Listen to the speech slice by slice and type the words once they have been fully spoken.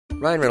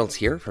Ryan Reynolds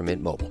here from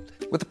Mint Mobile.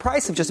 With the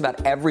price of just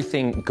about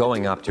everything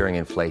going up during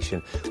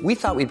inflation, we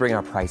thought we'd bring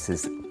our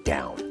prices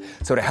down.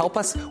 So to help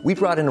us, we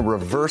brought in a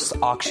reverse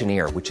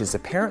auctioneer, which is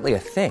apparently a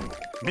thing.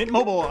 Mint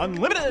Mobile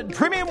Unlimited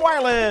Premium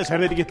Wireless. How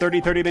to get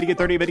 30, 30, bit to get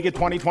 30, bit to get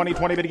 20, 20,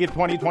 20, bit to get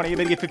 20, 20,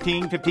 bit to get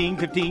 15, 15,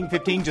 15,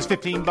 15, just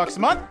 $15 a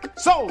month?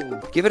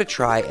 Sold! Give it a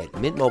try at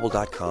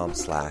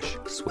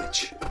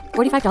mintmobile.com/switch.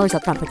 $45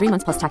 up front for 3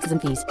 months plus taxes and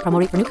fees. Promo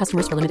rate for new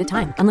customers for limited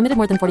time. Unlimited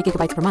more than 40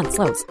 gigabytes per month.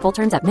 Slows full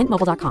terms at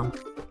mintmobile.com.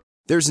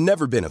 There's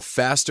never been a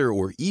faster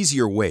or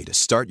easier way to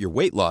start your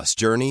weight loss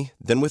journey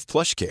than with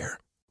PlushCare.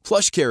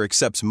 PlushCare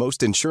accepts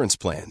most insurance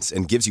plans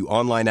and gives you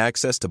online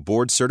access to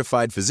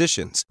board-certified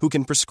physicians who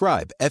can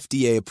prescribe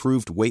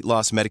FDA-approved weight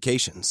loss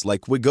medications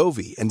like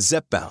Wegovy and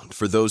Zepbound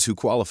for those who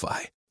qualify.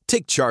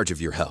 Take charge of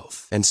your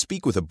health and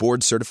speak with a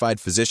board-certified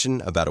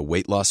physician about a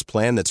weight loss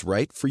plan that's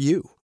right for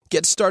you.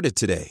 Get started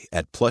today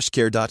at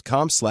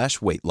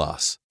plushcare.com/weight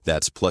loss.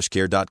 That's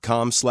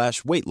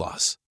plushcare.com/weight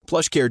loss.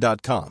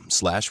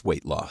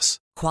 plushcare.com/weight loss.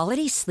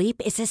 Quality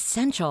sleep is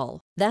essential.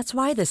 That's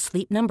why the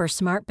Sleep Number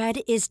Smart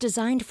Bed is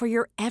designed for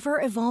your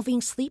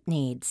ever-evolving sleep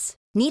needs.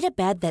 Need a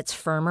bed that's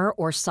firmer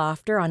or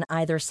softer on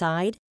either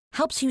side?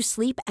 Helps you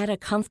sleep at a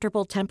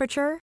comfortable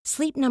temperature?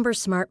 Sleep Number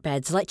Smart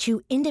Beds let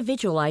you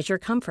individualize your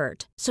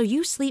comfort, so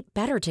you sleep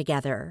better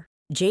together.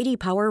 J.D.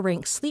 Power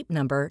ranks Sleep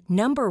Number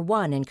number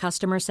 1 in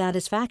customer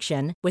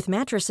satisfaction with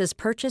mattresses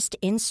purchased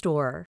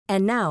in-store.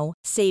 And now,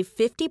 save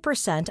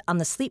 50% on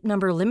the Sleep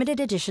Number Limited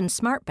Edition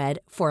Smart Bed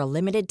for a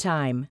limited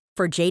time.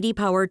 For J.D.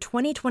 Power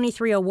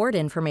 2023 award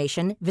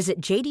information, visit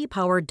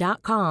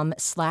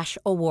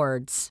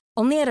jdpower.com/awards.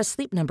 Only at a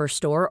Sleep Number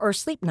store or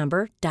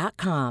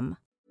sleepnumber.com.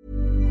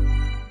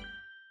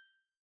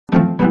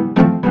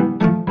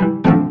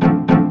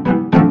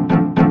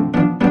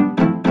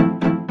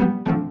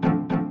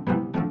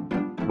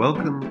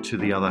 Welcome to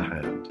The Other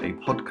Hand, a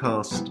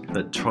podcast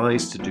that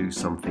tries to do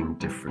something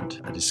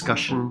different. A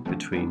discussion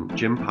between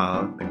Jim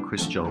Power and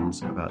Chris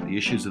Johns about the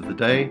issues of the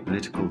day,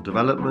 political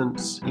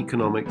developments,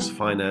 economics,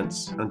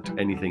 finance, and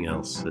anything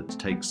else that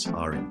takes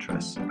our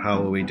interest.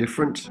 How are we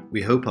different?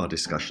 We hope our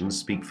discussions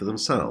speak for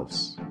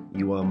themselves.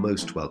 You are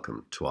most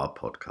welcome to our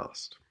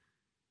podcast.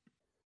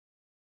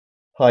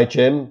 Hi,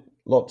 Jim.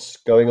 Lots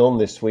going on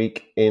this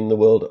week in the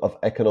world of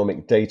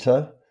economic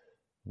data.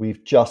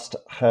 We've just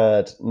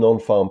had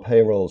non-farm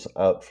payrolls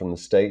out from the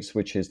States,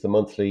 which is the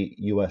monthly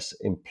US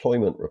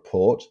employment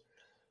report.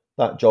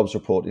 That jobs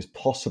report is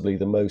possibly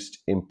the most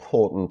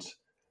important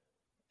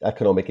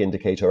economic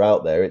indicator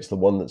out there. It's the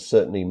one that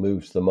certainly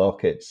moves the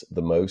markets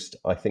the most.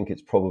 I think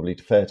it's probably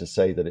fair to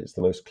say that it's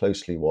the most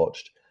closely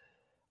watched.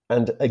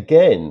 And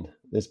again,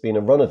 there's been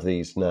a run of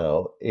these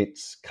now.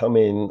 It's come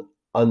in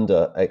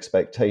under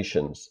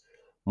expectations,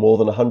 more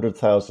than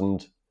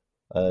 100,000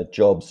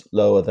 jobs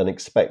lower than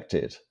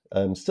expected.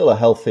 Still a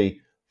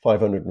healthy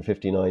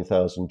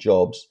 559,000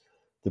 jobs.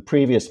 The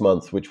previous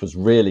month, which was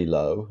really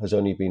low, has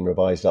only been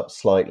revised up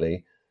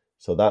slightly.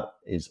 So that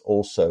is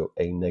also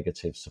a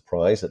negative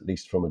surprise, at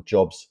least from a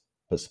jobs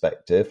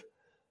perspective.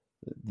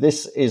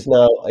 This is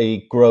now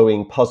a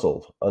growing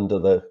puzzle under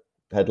the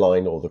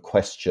headline or the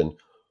question,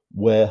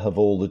 where have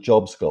all the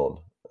jobs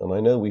gone? And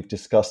I know we've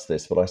discussed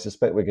this, but I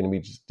suspect we're going to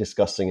be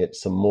discussing it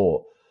some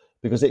more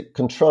because it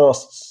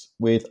contrasts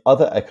with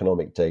other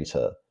economic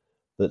data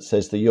that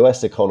says the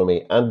US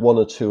economy and one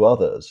or two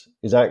others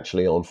is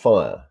actually on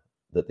fire,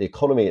 that the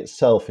economy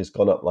itself has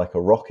gone up like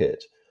a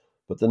rocket,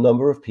 but the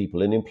number of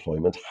people in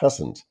employment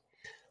hasn't.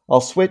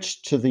 I'll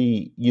switch to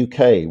the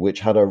UK,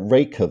 which had a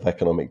rake of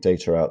economic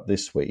data out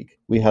this week.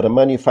 We had a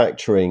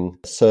manufacturing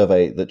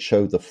survey that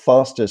showed the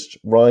fastest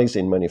rise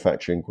in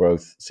manufacturing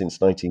growth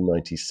since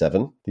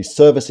 1997. The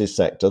services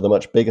sector, the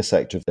much bigger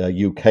sector of the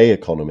UK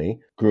economy,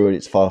 grew at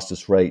its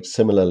fastest rate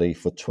similarly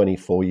for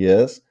 24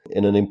 years.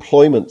 In an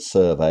employment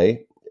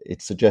survey, it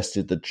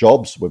suggested that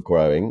jobs were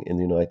growing in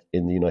the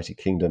United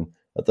Kingdom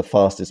at the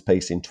fastest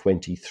pace in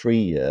 23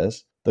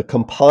 years. The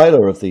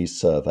compiler of these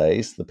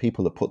surveys, the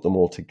people that put them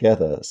all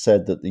together,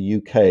 said that the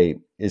UK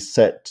is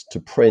set to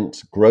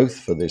print growth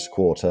for this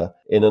quarter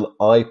in an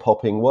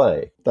eye-popping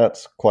way.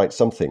 That's quite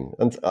something.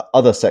 And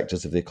other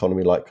sectors of the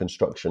economy, like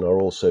construction, are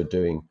also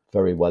doing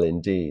very well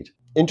indeed.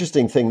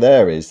 Interesting thing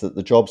there is that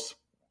the jobs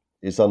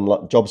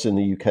in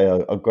the UK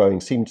are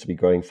growing, seem to be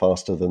growing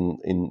faster than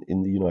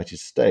in the United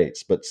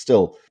States, but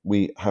still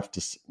we have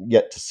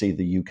yet to see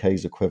the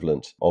UK's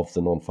equivalent of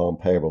the non-farm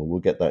payroll. We'll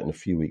get that in a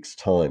few weeks'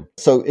 time.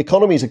 So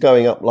economies are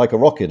going up like a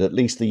rocket, at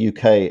least the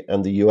UK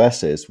and the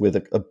US is, with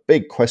a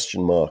big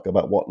question mark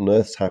about what on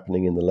earth's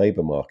happening in the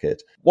labour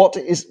market. What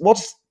do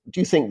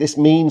you think this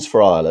means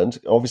for Ireland?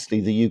 Obviously,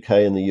 the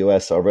UK and the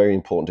US are very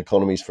important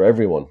economies for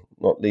everyone,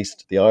 not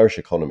least the Irish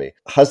economy.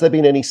 Has there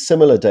been any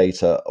similar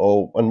data,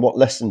 and what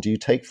lesson do you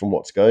take from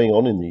what's going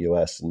on in the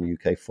US and the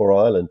UK for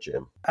Ireland,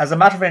 Jim? As a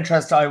matter of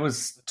interest, I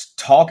was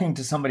talking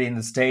to somebody in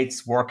the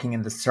States working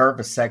in the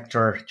service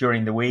sector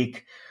during the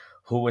week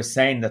who was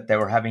saying that they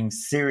were having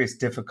serious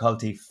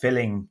difficulty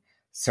filling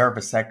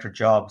service sector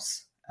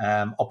jobs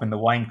up in the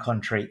wine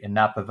country in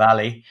Napa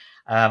Valley.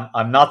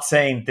 I'm not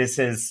saying this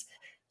is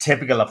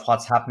typical of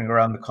what's happening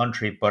around the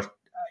country. But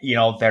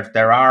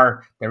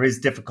there is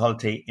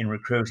difficulty in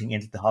recruiting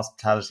into the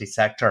hospitality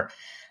sector,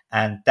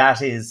 and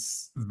that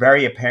is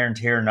very apparent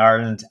here in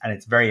Ireland, and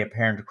it's very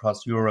apparent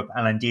across Europe,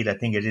 and indeed I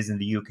think it is in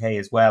the UK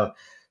as well.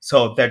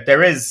 So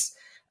there is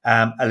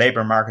a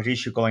labour market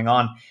issue going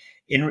on.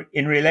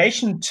 In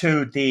relation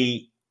to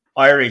the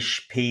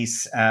Irish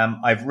piece,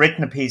 I've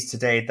written a piece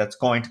today that's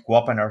going to go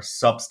up on our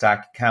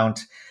Substack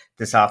account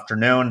this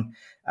afternoon,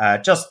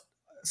 just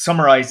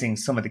summarising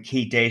some of the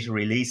key data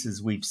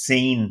releases we've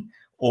seen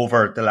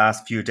over the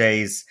last few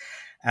days.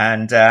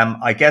 And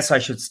I guess I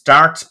should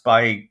start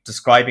by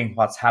describing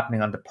what's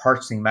happening on the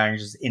Purchasing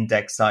Managers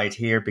Index side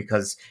here,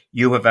 because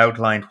you have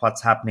outlined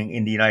what's happening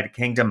in the United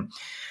Kingdom.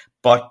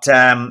 But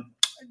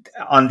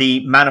on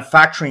the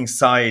manufacturing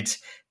side,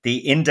 the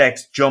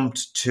index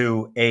jumped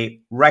to a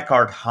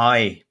record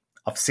high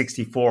of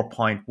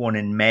 64.1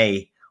 in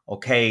May.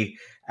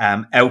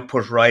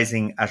 Output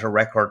rising at a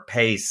record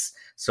pace.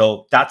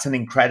 So that's an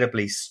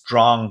incredibly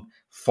strong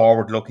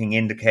forward-looking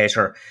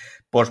indicator.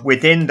 But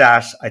within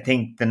that, I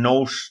think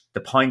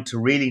the point to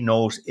really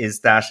note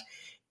is that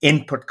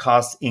input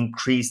costs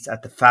increased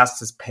at the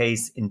fastest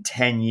pace in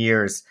 10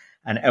 years,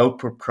 and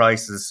output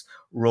prices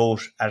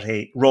rose at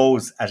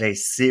a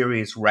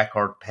serious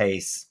record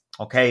pace.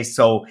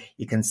 So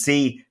you can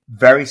see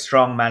very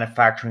strong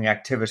manufacturing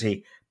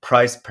activity,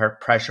 price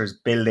pressures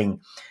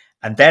building.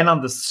 And then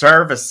on the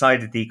service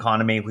side of the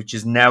economy, which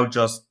is now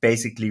just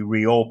basically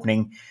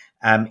reopening,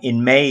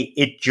 in May,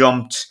 it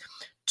jumped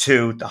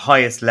to the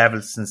highest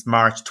level since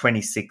March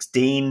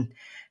 2016,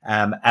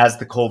 as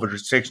the COVID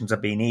restrictions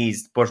have been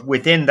eased. But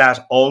within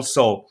that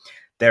also,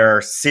 there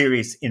are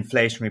serious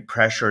inflationary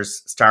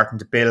pressures starting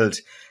to build.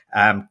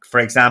 For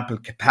example,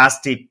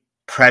 capacity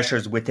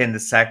pressures within the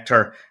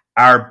sector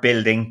are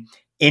building.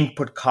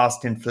 Input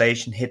cost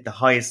inflation hit the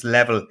highest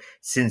level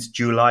since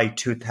July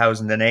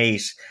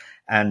 2008.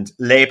 And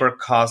labour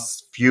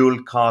costs,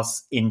 fuel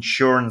costs,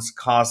 insurance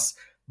costs,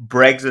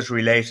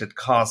 Brexit-related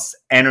costs,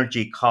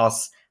 energy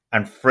costs,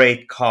 and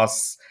freight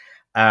costs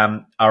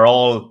are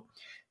all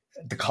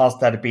the costs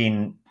that have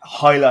been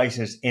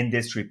highlighted in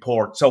this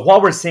report. So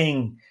what we're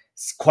seeing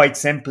quite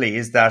simply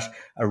is that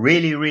a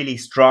really, really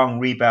strong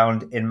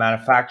rebound in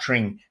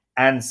manufacturing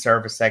and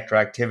service sector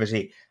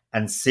activity,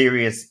 and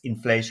serious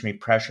inflationary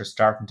pressure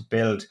starting to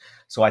build.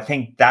 So I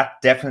think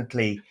that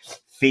definitely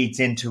feeds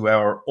into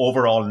our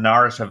overall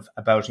narrative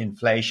about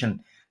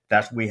inflation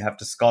that we have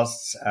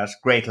discussed at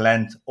great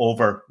length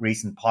over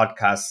recent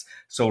podcasts.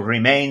 So it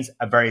remains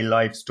a very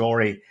live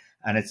story,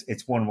 and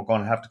it's one we're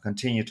going to have to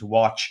continue to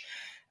watch.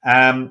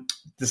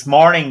 This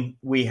morning,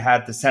 we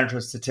had the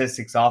Central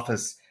Statistics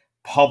Office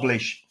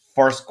publish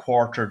first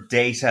quarter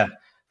data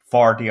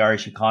for the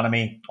Irish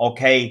economy.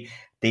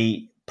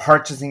 The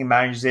Purchasing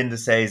Managers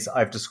Indices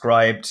I've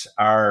described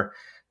are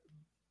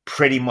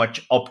pretty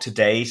much up to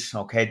date.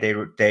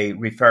 They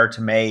refer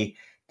to May.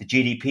 The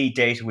GDP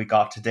data we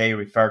got today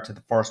refer to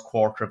the first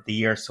quarter of the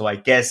year. So I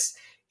guess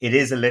it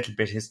is a little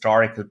bit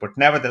historical, but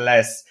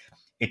nevertheless,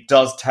 it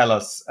does tell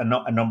us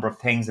a number of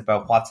things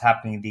about what's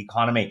happening in the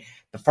economy.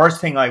 The first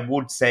thing I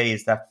would say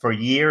is that for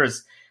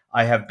years,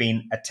 I have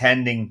been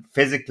attending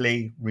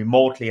physically,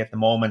 remotely at the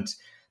moment,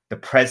 the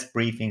press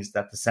briefings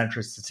that the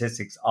Central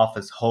Statistics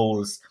Office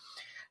holds.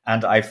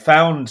 And I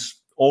found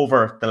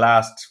over the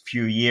last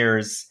few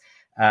years,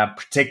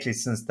 particularly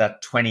since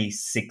that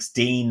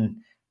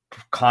 2016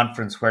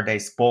 conference where they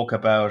spoke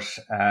about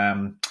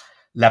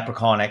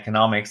leprechaun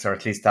economics, or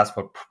at least that's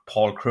what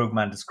Paul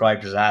Krugman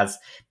described it as.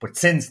 But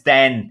since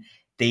then,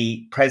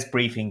 the press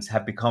briefings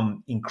have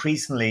become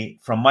increasingly,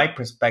 from my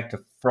perspective,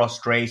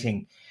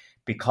 frustrating,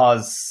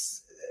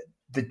 because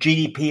the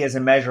GDP as a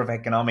measure of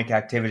economic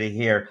activity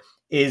here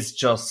is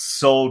just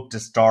so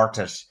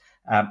distorted.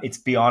 It's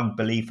beyond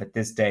belief at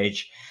this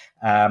stage.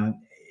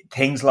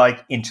 Things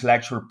like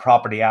intellectual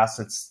property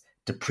assets,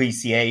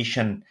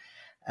 depreciation,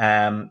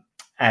 and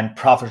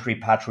profit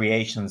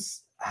repatriations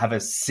have a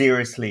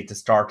seriously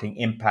distorting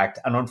impact.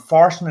 And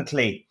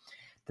unfortunately,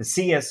 the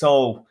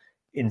CSO,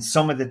 in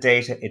some of the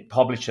data it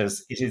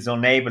publishes, it is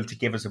unable to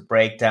give us a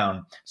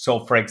breakdown.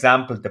 So, for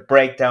example, the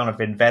breakdown of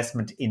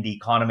investment in the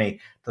economy,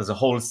 there's a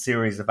whole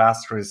series of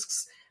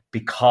asterisks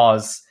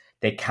because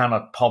they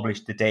cannot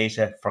publish the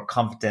data for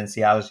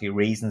confidentiality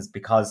reasons,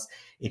 because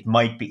it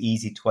might be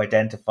easy to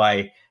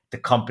identify the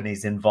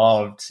companies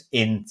involved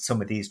in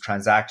some of these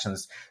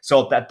transactions.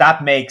 So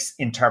that makes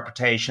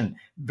interpretation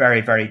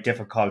very, very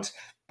difficult.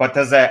 But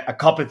there's a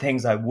couple of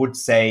things I would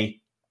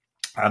say,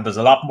 and there's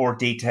a lot more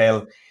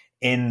detail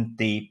in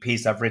the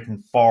piece I've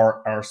written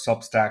for our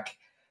Substack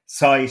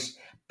site.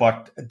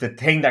 But the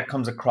thing that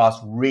comes across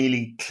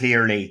really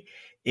clearly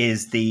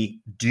is the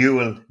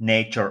dual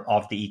nature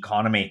of the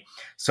economy.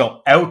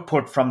 So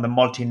output from the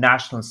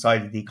multinational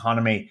side of the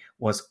economy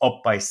was up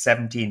by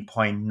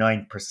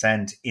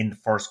 17.9% in the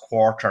first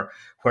quarter,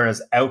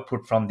 whereas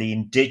output from the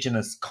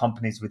indigenous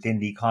companies within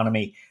the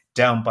economy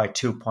down by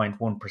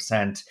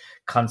 2.1%.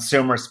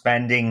 Consumer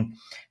spending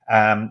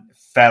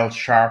fell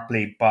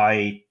sharply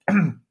by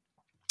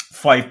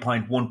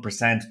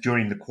 5.1%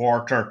 during the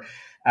quarter.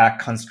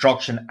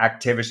 Construction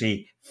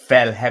activity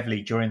fell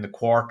heavily during the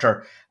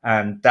quarter,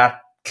 and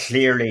that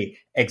clearly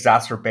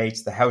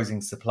exacerbates the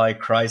housing supply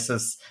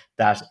crisis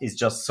that is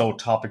just so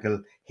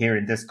topical here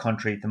in this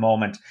country at the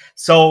moment.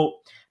 So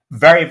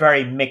very,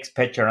 very mixed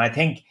picture. And I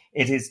think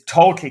it is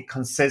totally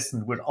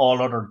consistent with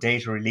all other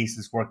data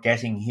releases we're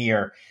getting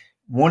here.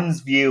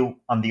 One's view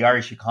on the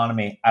Irish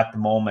economy at the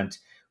moment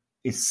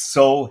is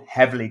so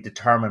heavily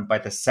determined by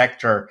the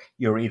sector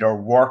you're either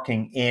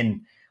working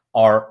in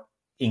or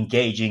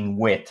engaging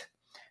with.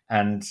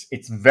 And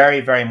it's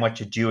very, very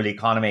much a dual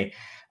economy.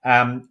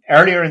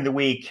 Earlier in the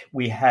week,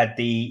 we had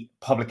the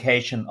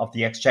publication of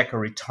the Exchequer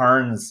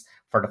returns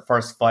for the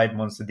first 5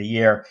 months of the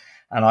year.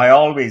 And I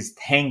always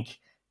think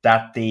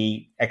that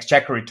the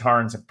Exchequer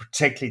returns, and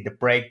particularly the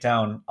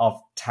breakdown of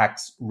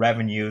tax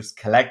revenues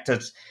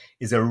collected,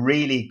 is a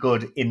really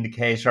good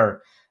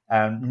indicator,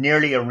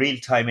 nearly a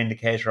real-time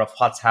indicator of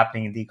what's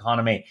happening in the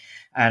economy.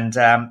 And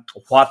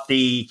what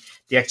the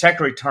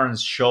Exchequer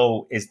returns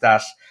show is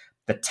that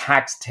the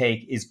tax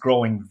take is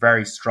growing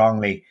very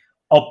strongly,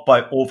 up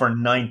by over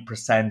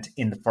 9%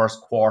 in the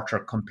first quarter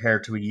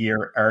compared to a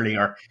year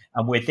earlier.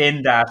 And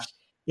within that,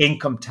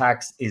 income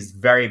tax is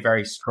very,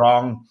 very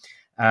strong,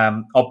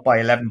 up by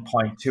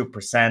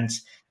 11.2%.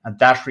 And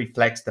that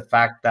reflects the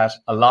fact that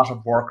a lot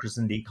of workers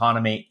in the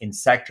economy in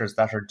sectors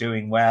that are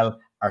doing well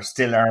are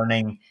still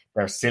earning,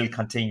 they're still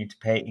continuing to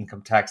pay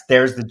income tax.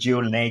 There's the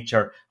dual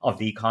nature of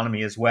the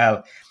economy as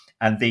well.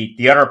 And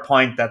the other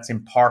point that's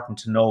important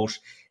to note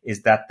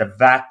is that the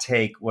VAT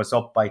take was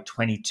up by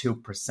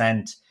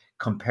 22%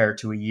 compared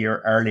to a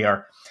year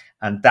earlier.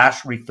 And that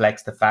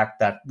reflects the fact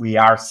that we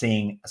are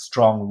seeing a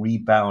strong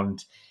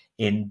rebound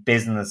in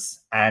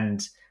business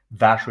and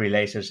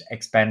VAT-related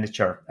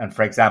expenditure. And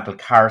for example,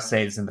 car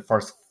sales in the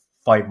first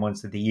 5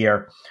 months of the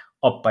year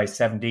up by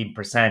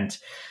 17%.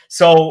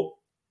 So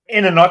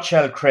in a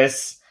nutshell,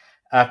 Chris,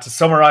 to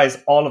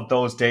summarize all of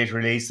those data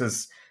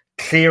releases,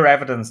 clear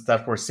evidence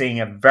that we're seeing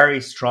a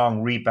very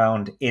strong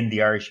rebound in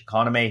the Irish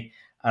economy,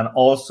 and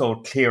also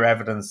clear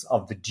evidence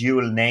of the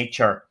dual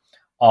nature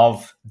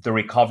of the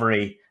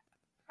recovery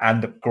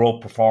and the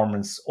growth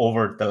performance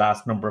over the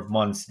last number of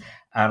months.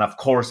 And of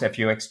course, if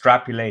you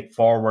extrapolate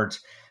forward,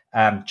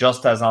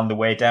 just as on the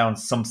way down,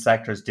 some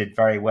sectors did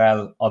very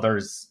well,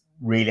 others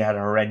really had a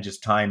horrendous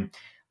time.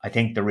 I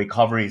think the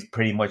recovery is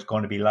pretty much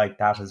going to be like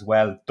that as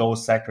well.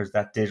 Those sectors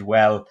that did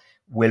well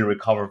will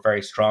recover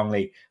very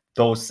strongly.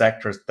 Those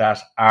sectors that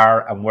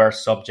are and were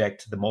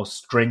subject to the most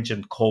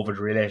stringent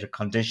COVID-related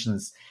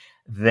conditions,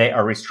 they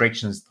are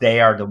restrictions, they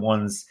are the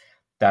ones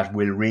that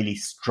will really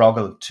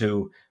struggle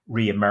to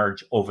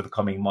re-emerge over the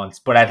coming months.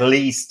 But at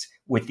least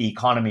with the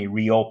economy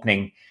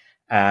reopening,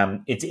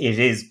 it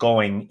is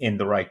going in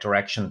the right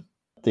direction.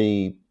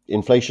 The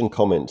inflation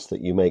comments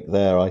that you make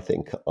there, I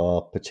think,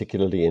 are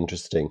particularly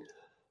interesting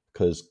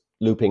because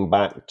looping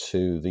back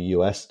to the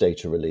US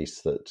data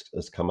release that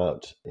has come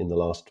out in the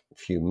last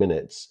few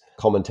minutes,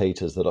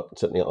 commentators that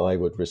certainly I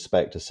would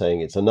respect are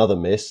saying it's another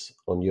miss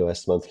on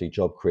US monthly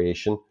job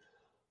creation.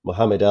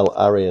 Mohammed El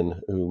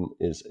Arian, who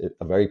is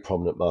a very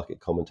prominent market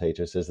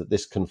commentator, says that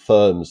this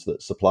confirms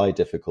that supply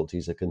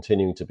difficulties are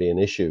continuing to be an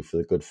issue for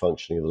the good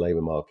functioning of the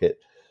labour market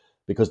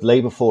because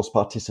labour force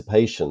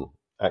participation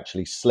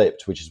actually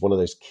slipped, which is one of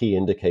those key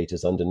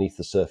indicators underneath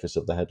the surface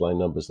of the headline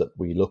numbers that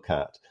we look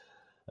at.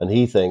 And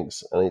he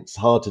thinks, and it's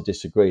hard to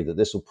disagree, that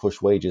this will push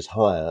wages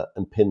higher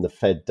and pin the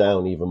Fed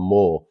down even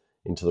more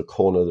into the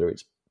corner that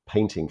it's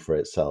painting for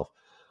itself.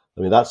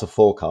 I mean, that's a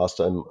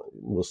forecast, and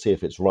we'll see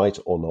if it's right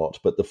or not.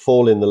 But the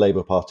fall in the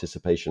labour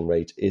participation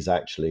rate is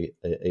actually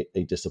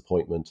a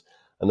disappointment.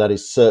 And that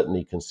is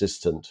certainly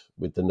consistent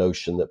with the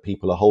notion that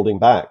people are holding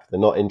back. They're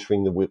not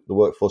entering the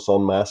workforce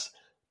en masse,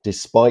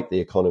 despite the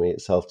economy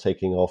itself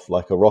taking off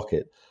like a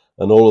rocket.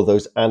 And all of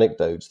those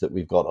anecdotes that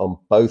we've got on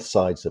both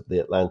sides of the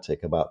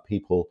Atlantic about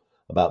people,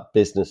 about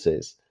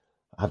businesses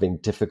having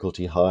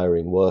difficulty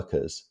hiring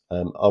workers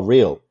are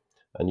real.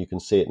 And you can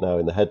see it now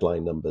in the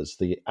headline numbers.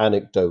 The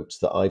anecdotes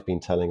that I've been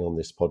telling on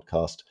this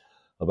podcast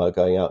about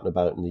going out and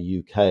about in the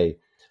UK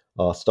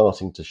are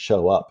starting to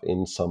show up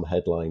in some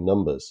headline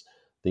numbers.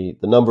 The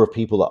number of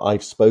people that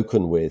I've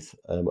spoken with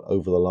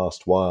over the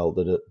last while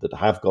that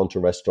have gone to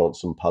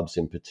restaurants and pubs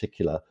in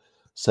particular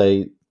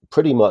say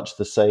pretty much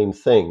the same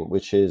thing,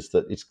 which is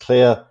that it's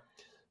clear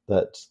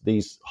that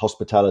these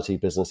hospitality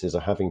businesses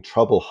are having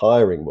trouble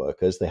hiring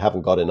workers. They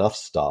haven't got enough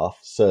staff.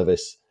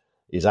 Service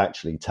is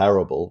actually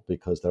terrible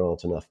because there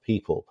aren't enough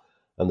people.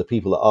 And the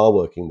people that are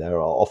working there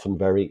are often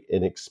very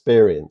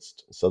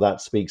inexperienced. So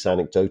that speaks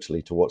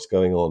anecdotally to what's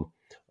going on,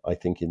 I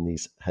think, in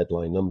these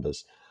headline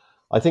numbers.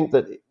 I think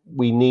that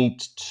we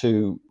need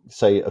to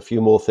say a few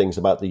more things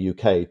about the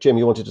UK. Jim,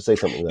 you wanted to say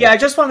something there? Yeah, I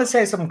just want to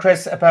say something,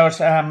 Chris, about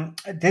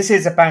this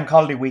is a bank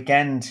holiday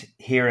weekend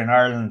here in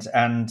Ireland.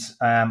 And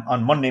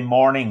on Monday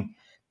morning,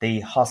 the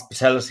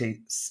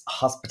hospitality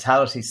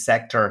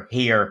sector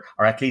here,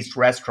 or at least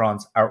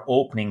restaurants, are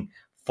opening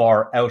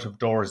for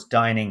out-of-doors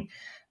dining.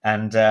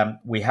 And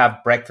we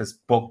have breakfast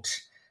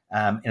booked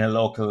in a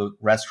local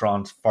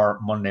restaurant for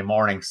Monday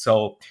morning.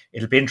 So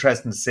it'll be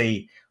interesting to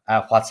see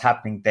what's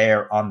happening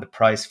there on the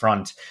price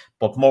front.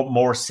 But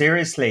more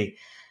seriously,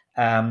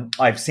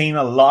 I've seen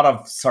a lot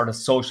of sort of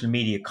social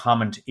media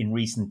comment in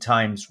recent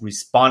times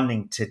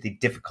responding to the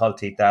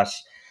difficulty that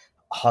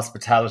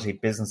hospitality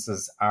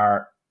businesses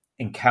are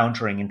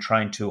encountering in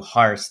trying to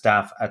hire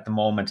staff at the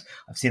moment.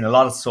 I've seen a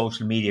lot of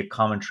social media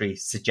commentary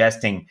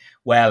suggesting,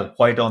 well,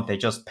 why don't they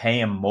just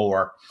pay them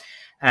more?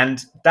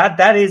 And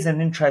that is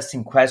an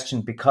interesting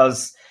question,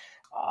 because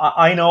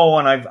I know,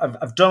 and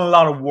I've done a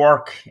lot of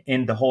work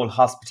in the whole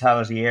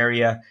hospitality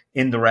area,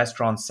 in the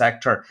restaurant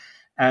sector,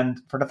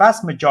 and for the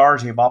vast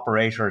majority of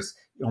operators,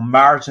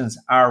 margins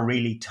are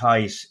really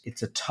tight.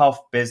 It's a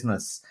tough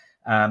business.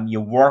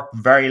 You work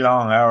very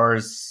long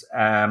hours.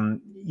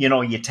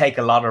 You take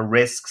a lot of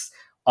risks.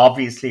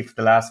 Obviously, for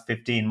the last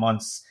 15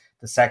 months,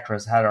 the sector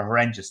has had a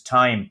horrendous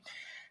time.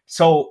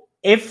 So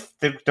if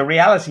the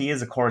reality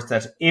is, of course,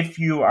 that if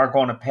you are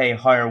going to pay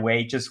higher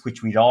wages,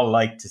 which we'd all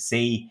like to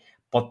see,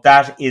 but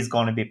that is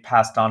going to be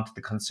passed on to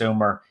the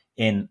consumer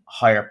in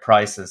higher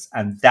prices.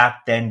 And that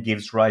then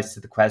gives rise to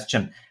the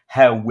question,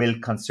 how will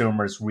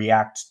consumers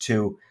react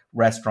to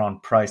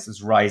restaurant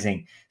prices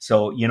rising?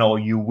 So,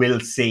 you will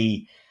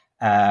see,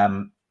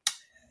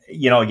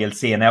 you'll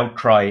see an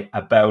outcry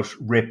about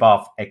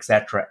rip-off,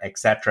 etc.,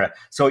 etc.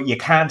 So you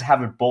can't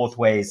have it both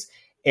ways.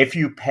 If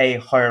you pay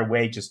higher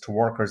wages to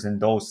workers in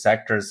those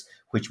sectors,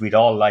 which we'd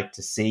all like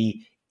to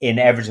see,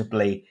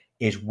 inevitably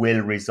it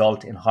will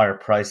result in higher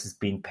prices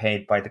being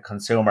paid by the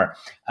consumer.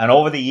 And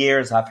over the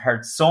years, I've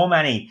heard so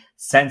many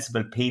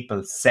sensible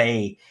people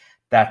say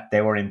that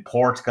they were in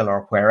Portugal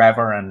or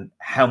wherever and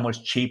how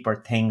much cheaper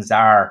things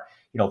are.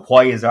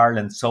 Why is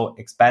Ireland so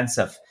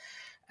expensive?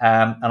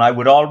 And I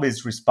would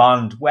always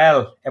respond,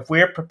 well, if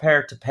we're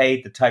prepared to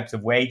pay the types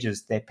of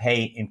wages they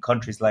pay in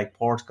countries like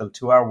Portugal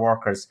to our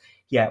workers,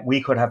 yeah,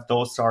 we could have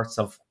those sorts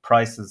of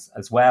prices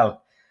as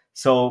well.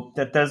 So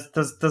that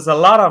there's a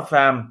lot of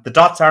the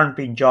dots aren't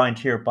being joined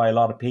here by a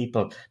lot of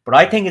people, but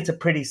I think it's a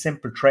pretty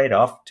simple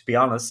trade-off, to be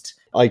honest.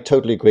 I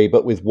totally agree,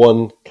 but with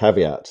one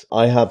caveat.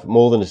 I have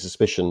more than a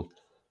suspicion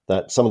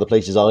that some of the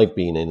places I've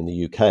been in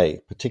the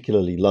UK,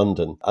 particularly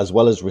London, as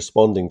well as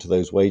responding to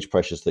those wage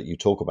pressures that you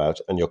talk about,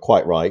 and you're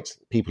quite right,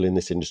 people in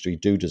this industry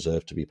do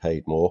deserve to be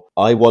paid more.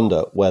 I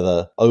wonder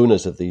whether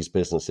owners of these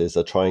businesses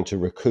are trying to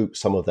recoup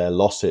some of their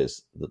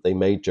losses that they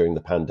made during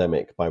the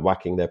pandemic by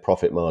whacking their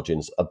profit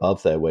margins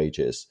above their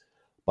wages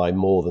by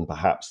more than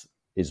perhaps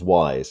is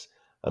wise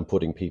and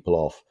putting people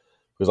off.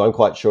 Because I'm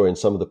quite sure in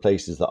some of the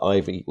places that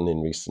I've eaten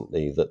in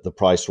recently that the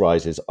price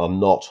rises are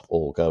not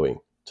all going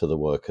to the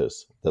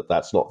workers,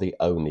 that's not the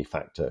only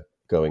factor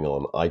going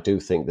on. I do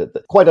think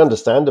that quite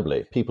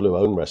understandably, people who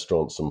own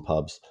restaurants and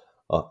pubs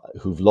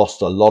who've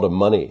lost a lot of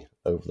money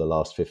over the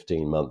last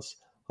 15 months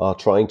are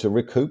trying to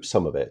recoup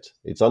some of it.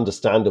 It's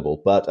understandable,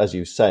 but as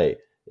you say,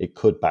 it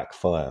could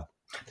backfire.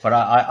 But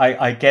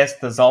I guess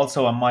there's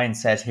also a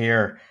mindset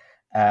here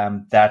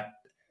that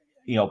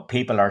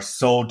people are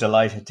so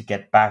delighted to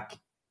get back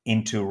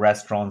into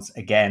restaurants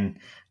again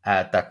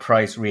that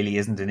price really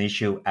isn't an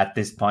issue at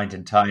this point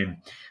in time.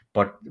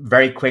 But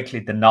very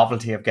quickly, the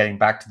novelty of getting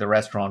back to the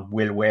restaurant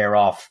will wear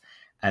off,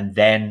 and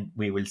then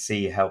we will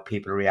see how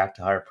people react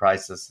to higher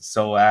prices.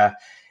 So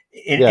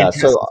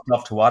interesting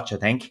stuff to watch, I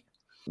think.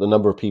 The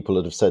number of people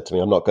that have said to me,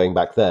 I'm not going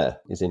back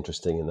there, is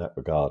interesting in that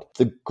regard.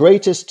 The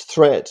greatest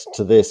threat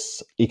to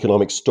this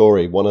economic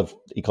story, one of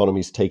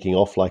economies taking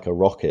off like a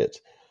rocket,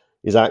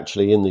 is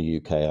actually in the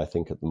UK, I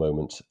think, at the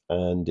moment.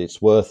 And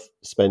it's worth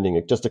spending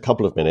just a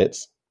couple of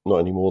minutes, not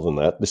any more than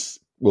that. This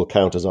will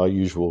count as our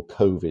usual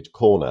COVID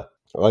corner.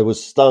 I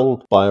was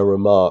stung by a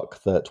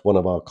remark that one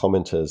of our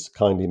commenters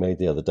kindly made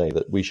the other day,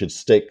 that we should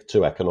stick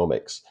to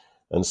economics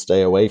and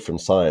stay away from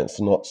science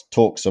and not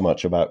talk so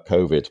much about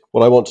COVID.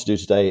 What I want to do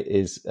today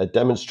is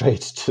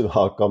demonstrate to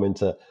our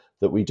commenter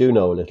that we do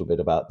know a little bit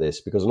about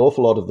this, because an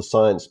awful lot of the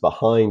science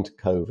behind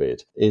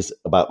COVID is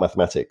about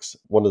mathematics.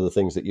 One of the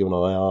things that you and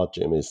I are,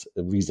 Jim, is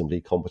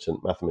reasonably competent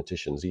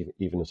mathematicians,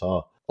 even at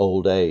our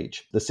old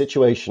age. The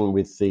situation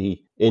with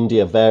the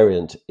India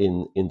variant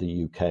in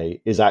the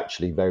UK is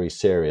actually very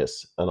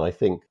serious. And I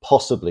think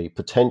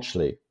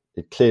potentially,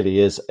 it clearly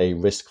is a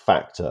risk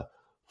factor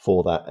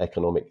for that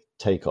economic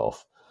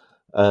takeoff.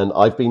 And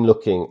I've been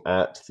looking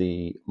at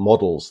the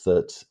models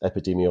that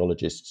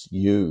epidemiologists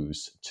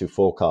use to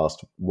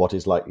forecast what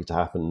is likely to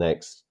happen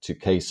next to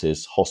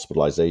cases,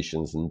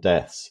 hospitalizations, and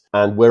deaths.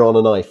 And we're on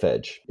a knife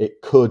edge.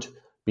 It could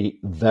be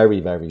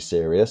very, very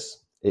serious.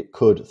 It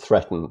could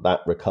threaten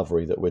that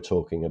recovery that we're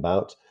talking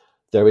about.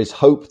 There is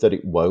hope that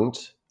it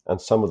won't,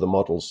 and some of the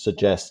models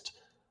suggest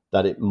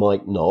that it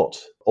might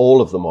not. All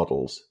of the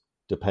models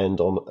depend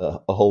on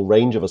a whole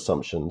range of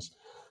assumptions,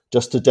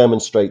 just to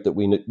demonstrate that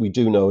we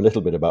do know a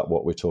little bit about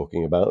what we're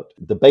talking about.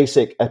 The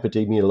basic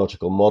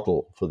epidemiological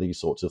model for these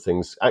sorts of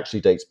things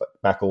actually dates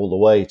back all the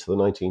way to the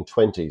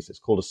 1920s. It's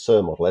called a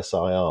SIR model,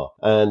 S-I-R.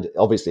 And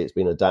obviously it's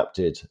been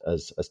adapted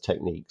as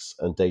techniques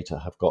and data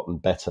have gotten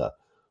better.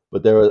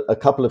 But there are a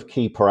couple of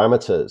key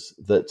parameters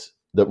that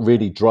that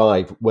really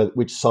drive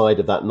which side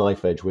of that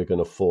knife edge we're going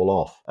to fall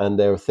off. And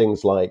there are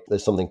things like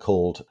there's something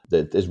called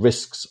there's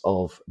risks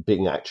of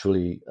being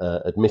actually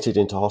admitted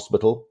into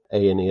hospital,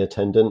 A&E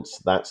attendance.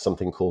 That's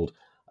something called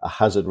a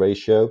hazard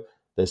ratio.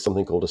 There's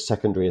something called a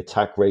secondary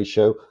attack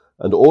ratio.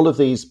 And all of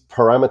these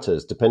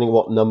parameters, depending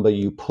what number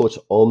you put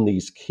on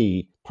these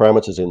key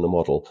parameters in the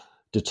model,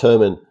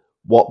 determine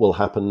what will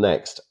happen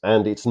next.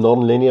 And it's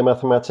non-linear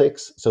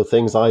mathematics. So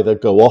things either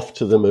go off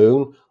to the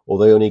moon or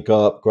they only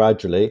go up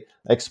gradually.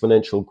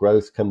 Exponential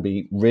growth can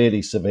be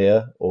really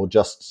severe or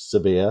just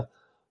severe,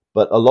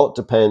 but a lot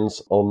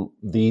depends on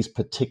these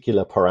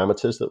particular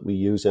parameters that we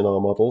use in our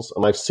models.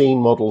 And I've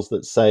seen models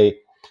that say,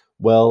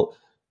 well,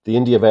 the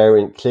India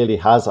variant clearly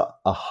has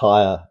a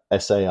higher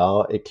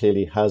SAR, it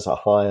clearly has a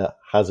higher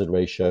hazard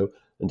ratio,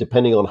 and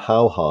depending on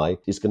how high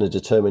is going to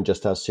determine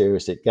just how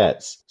serious it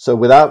gets. So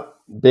without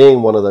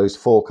being one of those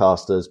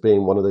forecasters,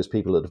 being one of those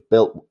people that have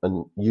built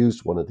and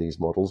used one of these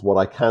models, what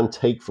I can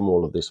take from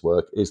all of this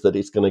work is that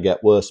it's going to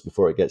get worse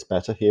before it gets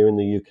better here in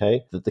the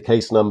UK, that the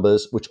case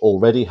numbers, which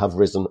already have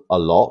risen a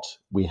lot,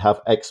 we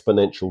have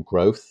exponential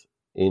growth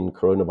in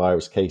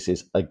coronavirus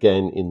cases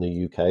again in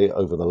the UK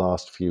over the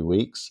last few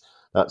weeks.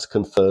 That's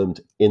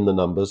confirmed in the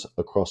numbers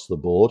across the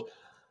board.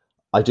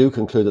 I do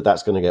conclude that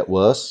that's going to get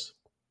worse,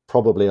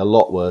 probably a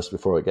lot worse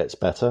before it gets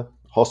better.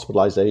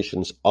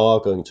 Hospitalizations are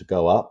going to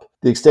go up.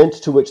 The extent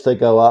to which they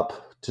go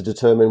up to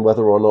determine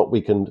whether or not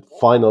we can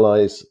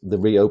finalize the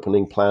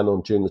reopening plan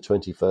on June the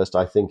 21st,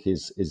 I think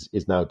is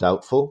now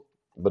doubtful.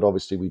 But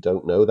obviously we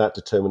don't know. That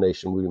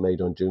determination will be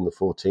made on June the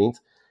 14th.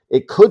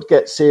 It could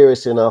get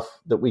serious enough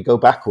that we go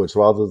backwards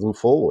rather than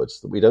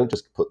forwards, that we don't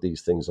just put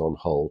these things on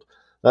hold.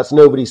 That's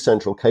nobody's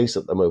central case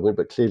at the moment,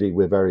 but clearly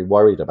we're very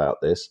worried about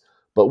this.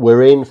 But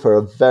we're in for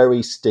a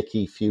very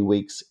sticky few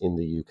weeks in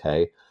the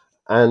UK.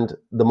 And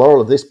the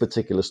moral of this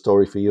particular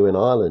story for you in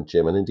Ireland,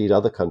 Jim, and indeed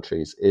other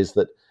countries, is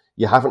that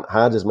you haven't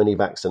had as many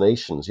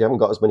vaccinations. You haven't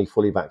got as many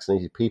fully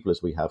vaccinated people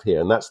as we have here.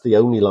 And that's the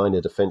only line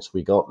of defense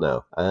we got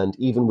now. And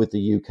even with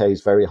the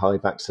UK's very high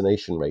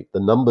vaccination rate, the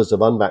numbers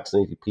of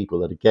unvaccinated people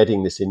that are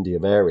getting this India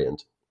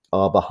variant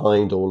are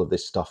behind all of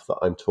this stuff that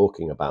I'm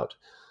talking about.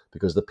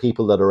 Because the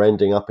people that are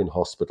ending up in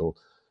hospital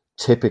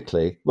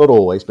typically, not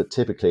always, but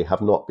typically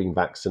have not been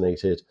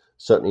vaccinated,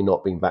 certainly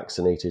not been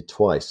vaccinated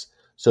twice.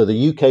 So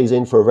the UK is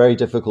in for a very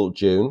difficult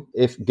June.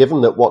 If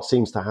given that what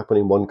seems to happen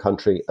in one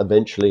country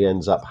eventually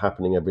ends up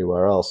happening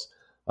everywhere else,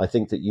 I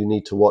think that you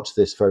need to watch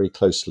this very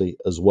closely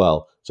as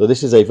well. So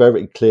this is a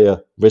very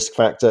clear risk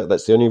factor.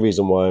 That's the only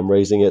reason why I'm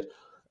raising it.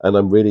 And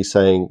I'm really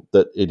saying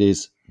that it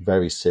is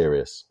very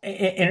serious.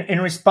 In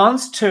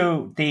response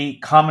to the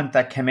comment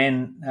that came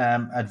in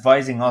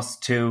advising us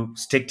to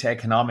stick to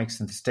economics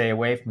and to stay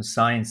away from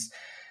science,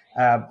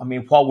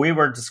 what we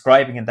were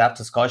describing in that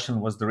discussion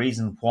was the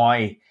reason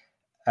why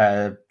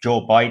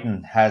Joe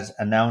Biden has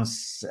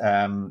announced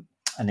an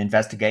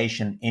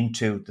investigation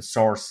into the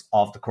source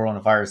of the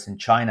coronavirus in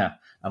China.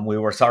 And we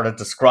were sort of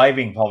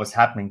describing what was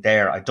happening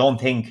there. I don't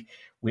think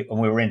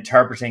when we were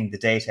interpreting the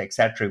data,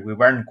 etc., we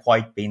weren't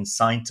quite being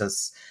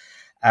scientists.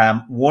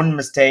 One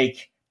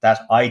mistake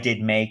that I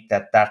did make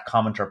that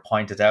commenter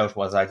pointed out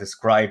was I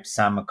described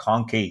Sam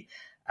McConkey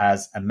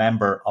as a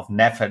member of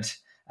NEFID.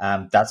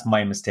 That's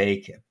my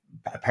mistake.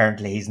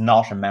 Apparently, he's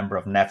not a member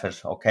of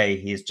NEFID. Okay,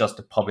 he's just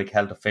a public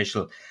health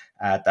official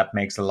that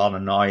makes a lot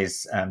of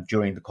noise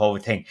during the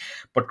COVID thing.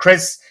 But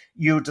Chris,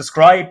 you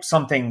described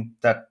something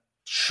that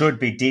should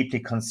be deeply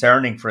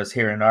concerning for us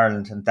here in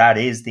Ireland, and that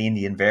is the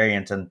Indian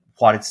variant and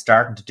what it's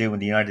starting to do in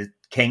the United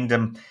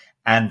Kingdom,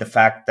 and the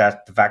fact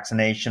that the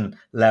vaccination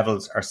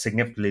levels are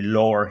significantly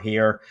lower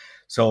here.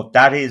 So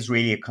that is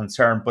really a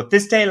concern. But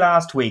this day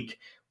last week,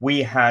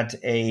 we had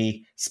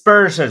a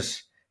spirited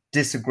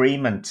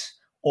disagreement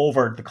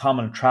over the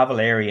common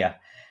travel area.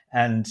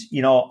 And,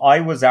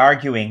 I was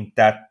arguing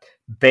that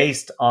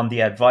based on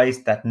the advice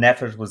that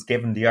NEFID was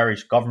giving the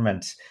Irish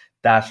government,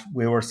 that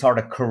we were sort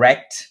of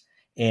correct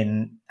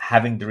in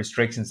having the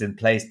restrictions in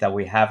place that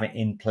we have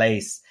in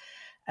place.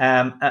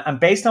 And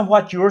based on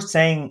what you're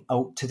saying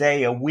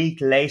today, a week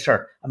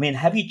later,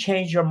 have you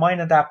changed your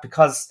mind on that?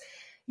 Because,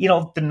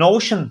 the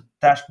notion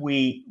that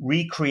we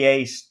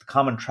recreate the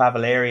common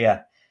travel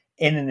area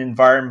in an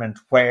environment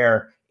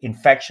where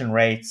infection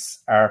rates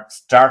are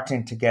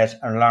starting to get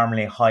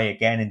alarmingly high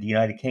again in the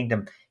United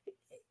Kingdom,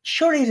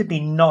 surely it'd be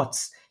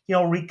nuts,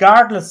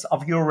 regardless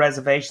of your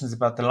reservations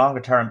about the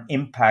longer term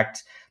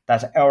impact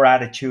that our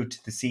attitude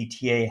to the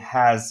CTA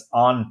has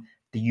on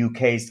the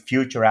UK's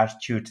future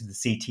attitude to the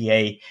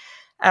CTA.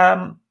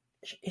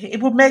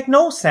 It would make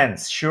no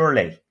sense,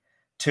 surely,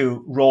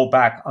 to roll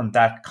back on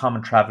that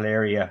common travel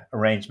area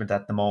arrangement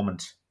at the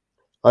moment.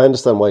 I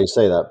understand why you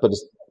say that,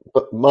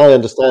 but my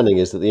understanding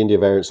is that the India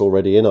variant's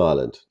already in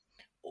Ireland.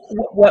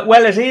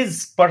 Well, it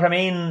is, but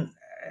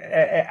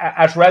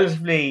at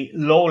relatively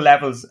low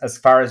levels as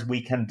far as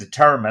we can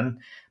determine.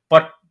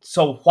 But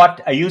so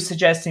what are you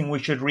suggesting? We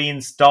should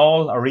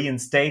reinstall or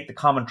reinstate the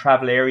common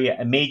travel area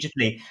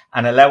immediately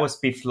and allow us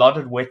to be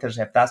flooded with it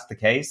if that's the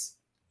case?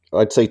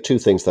 I'd say two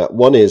things. That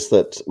one is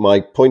that my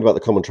point about the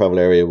common travel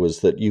area was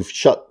that you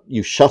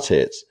shut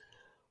it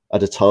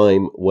at a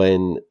time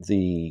when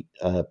the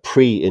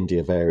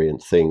pre-India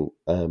variant thing,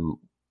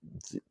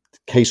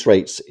 case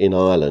rates in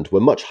Ireland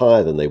were much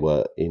higher than they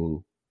were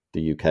in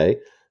the UK.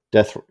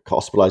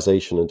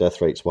 Hospitalisation and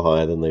death rates were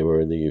higher than they were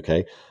in the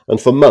UK.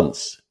 And for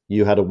months,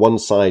 you had a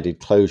one-sided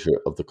closure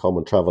of the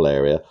common travel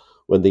area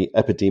when the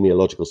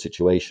epidemiological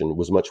situation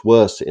was much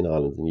worse in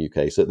Ireland than the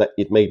UK. So that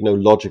it made no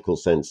logical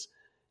sense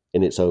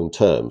in its own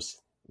terms.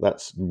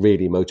 That's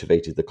really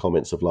motivated the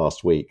comments of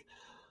last week.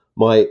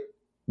 My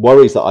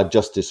worries that I've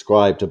just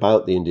described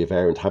about the India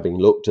variant, having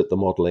looked at the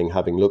modelling,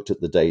 having looked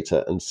at the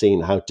data and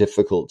seen how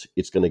difficult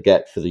it's going to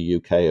get for the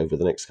UK over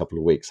the next couple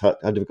of weeks, how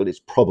difficult it's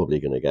probably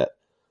going to get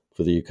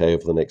for the UK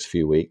over the next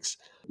few weeks,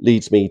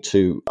 leads me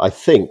to, I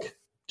think,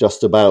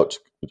 just about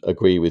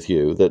agree with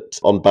you that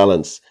on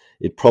balance,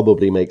 it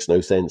probably makes no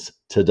sense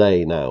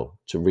today now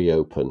to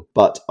reopen.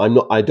 But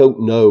I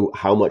don't know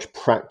how much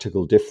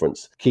practical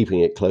difference keeping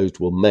it closed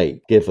will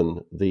make,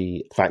 given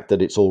the fact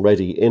that it's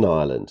already in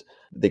Ireland.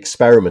 The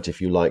experiment,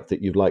 if you like,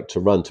 that you'd like to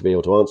run to be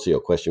able to answer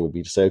your question would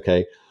be to say,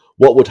 okay,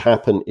 what would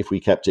happen if we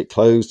kept it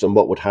closed and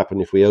what would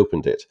happen if we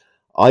opened it?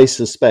 I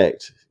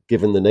suspect,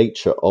 given the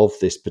nature of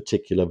this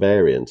particular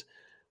variant,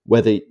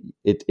 whether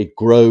it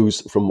grows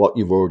from what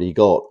you've already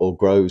got or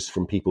grows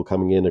from people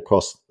coming in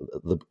across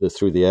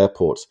through the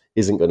airports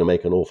isn't going to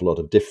make an awful lot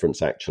of difference,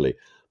 actually.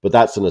 But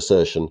that's an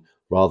assertion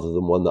rather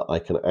than one that I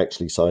can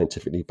actually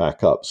scientifically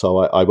back up. So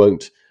I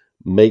won't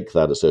make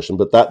that assertion.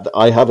 But that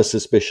I have a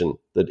suspicion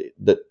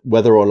that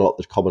whether or not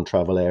the common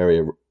travel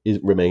area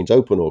remains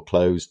open or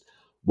closed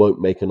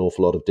won't make an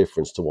awful lot of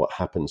difference to what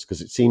happens,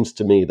 because it seems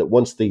to me that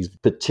once these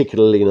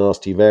particularly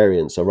nasty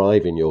variants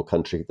arrive in your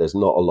country, there's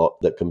not a lot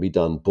that can be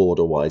done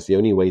border-wise. The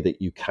only way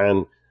that you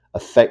can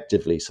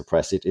effectively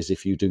suppress it is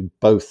if you do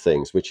both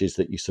things, which is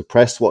that you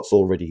suppress what's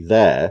already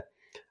there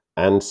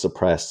and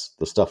suppress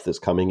the stuff that's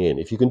coming in.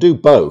 If you can do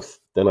both,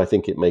 then I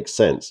think it makes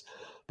sense.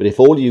 But if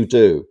all you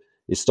do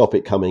is stop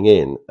it coming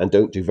in and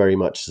don't do very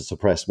much to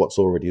suppress what's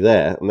already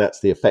there, and that's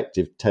the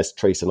effective test,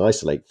 trace and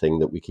isolate thing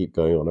that we keep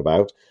going on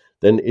about,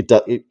 then it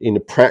in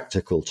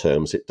practical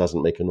terms, it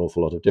doesn't make an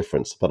awful lot of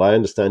difference. But I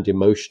understand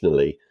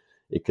emotionally,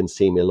 it can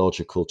seem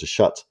illogical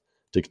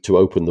to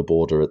open the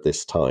border at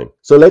this time.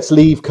 So let's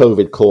leave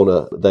COVID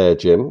corner there,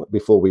 Jim,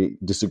 before we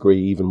disagree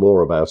even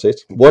more about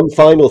it. One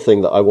final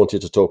thing that I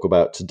wanted to talk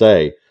about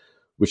today,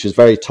 which is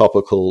very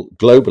topical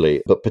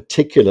globally, but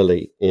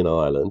particularly in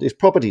Ireland, is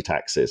property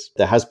taxes.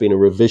 There has been a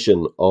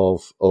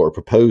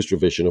proposed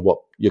revision of what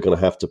you're going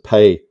to have to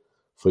pay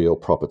for your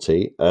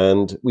property.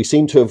 And we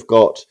seem to have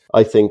got,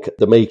 I think,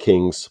 the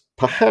makings,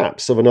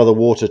 perhaps, of another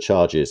water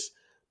charges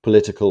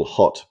political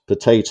hot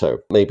potato.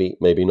 Maybe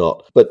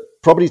not. But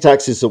property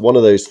taxes are one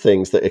of those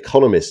things that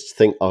economists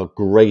think are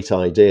great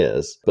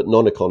ideas, but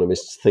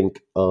non-economists think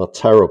are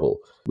terrible.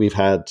 We've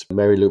had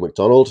Mary Lou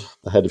McDonald,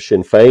 the head of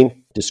Sinn Féin,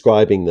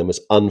 describing them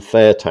as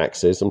unfair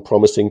taxes and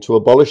promising to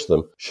abolish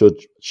them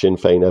should Sinn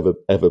Féin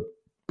ever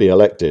be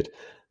elected.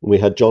 We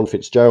had John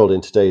Fitzgerald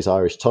in today's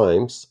Irish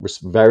Times,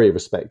 very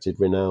respected,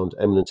 renowned,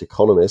 eminent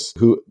economist,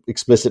 who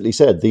explicitly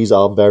said these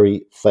are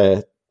very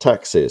fair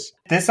taxes.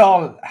 This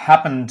all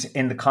happened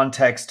in the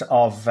context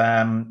of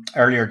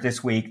earlier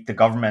this week, the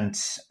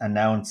government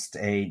announced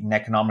an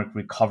economic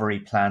recovery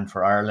plan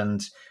for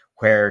Ireland,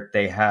 where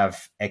they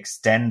have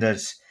extended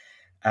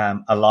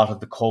a lot of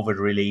the COVID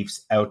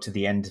reliefs out to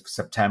the end of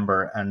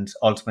September and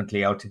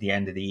ultimately out to the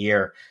end of the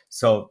year.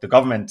 So the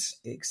government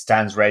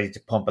stands ready to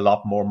pump a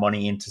lot more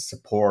money in to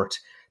support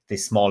the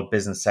small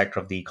business sector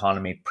of the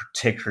economy,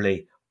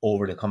 particularly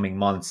over the coming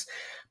months.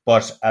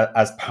 But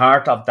as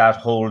part of that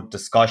whole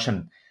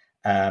discussion,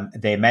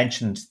 they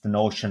mentioned the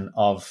notion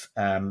of,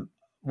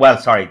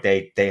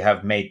 they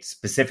have made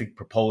specific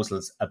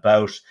proposals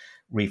about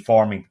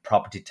reforming the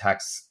property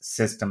tax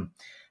system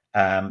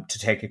to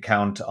take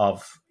account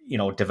of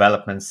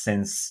developments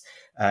since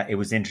it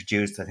was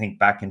introduced, I think,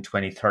 back in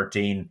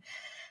 2013.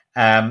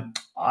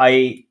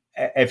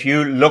 If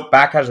you look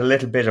back at a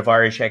little bit of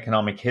Irish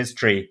economic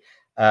history,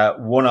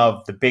 one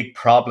of the big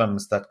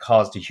problems that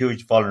caused a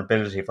huge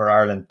vulnerability for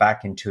Ireland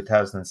back in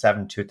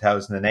 2007,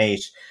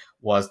 2008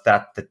 was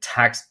that the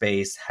tax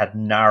base had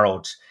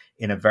narrowed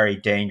in a very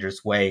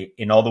dangerous way.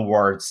 In other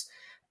words,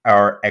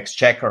 our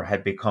exchequer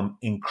had become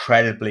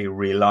incredibly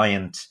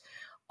reliant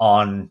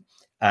on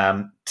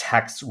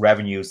tax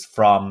revenues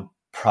from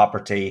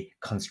property,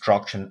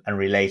 construction and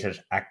related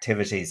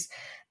activities.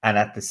 And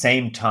at the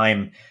same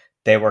time,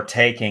 they were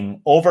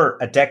taking, over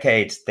a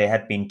decade, they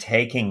had been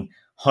taking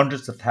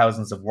hundreds of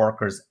thousands of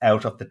workers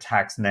out of the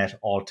tax net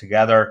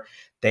altogether.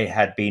 They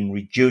had been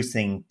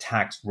reducing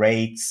tax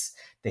rates.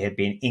 They had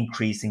been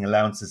increasing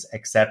allowances,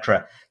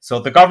 etc. So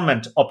the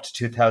government up to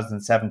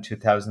 2007,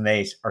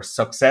 2008, or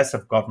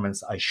successive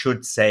governments, I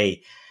should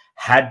say,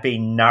 had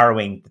been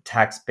narrowing the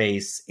tax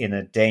base in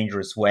a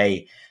dangerous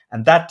way.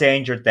 And that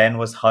danger then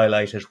was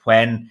highlighted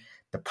when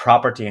the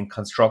property and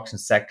construction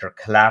sector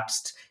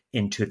collapsed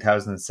in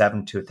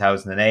 2007,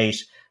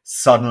 2008.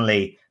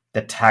 Suddenly,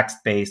 the tax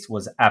base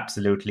was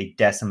absolutely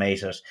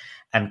decimated.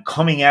 And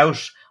coming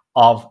out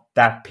of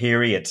that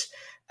period,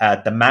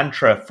 the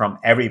mantra from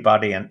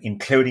everybody, and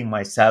including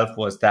myself,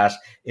 was that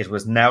it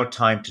was now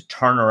time to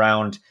turn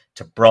around,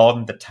 to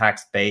broaden the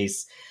tax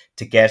base,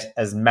 to get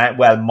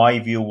my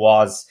view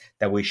was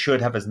that we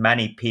should have as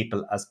many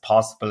people as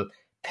possible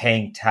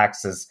paying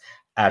taxes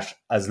at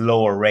as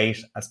low a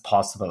rate as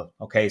possible.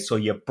 Okay, so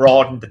you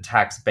broaden the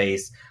tax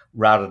base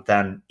rather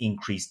than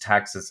increase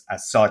taxes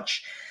as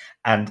such.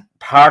 And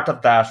part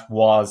of that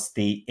was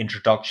the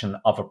introduction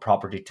of a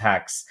property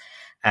tax.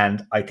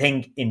 And I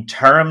think in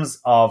terms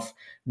of,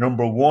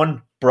 number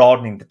one,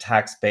 broadening the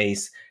tax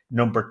base,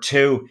 number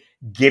two,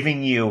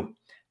 giving you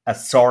a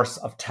source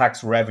of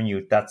tax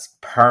revenue that's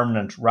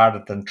permanent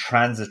rather than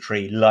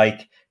transitory,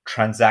 like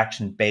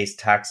transaction-based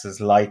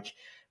taxes like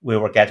we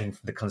were getting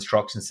from the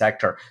construction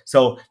sector.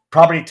 So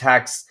property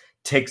tax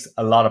ticks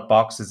a lot of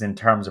boxes in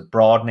terms of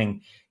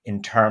broadening,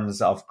 in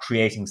terms of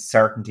creating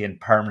certainty and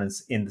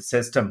permanence in the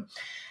system.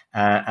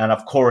 And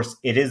of course,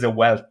 it is a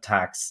wealth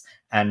tax.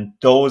 And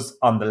those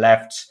on the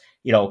left,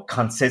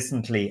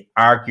 consistently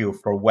argue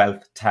for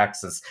wealth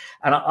taxes.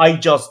 And I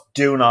just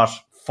do not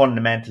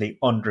fundamentally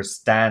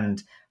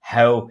understand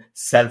how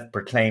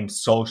self-proclaimed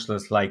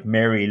socialists like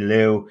Mary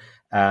Lou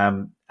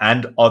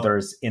and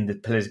others in the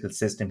political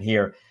system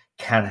here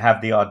can have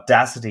the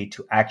audacity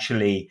to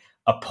actually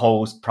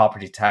oppose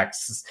property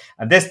taxes.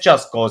 And this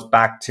just goes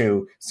back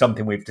to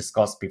something we've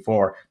discussed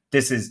before.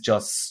 This is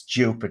just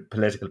stupid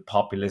political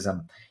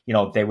populism.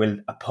 They will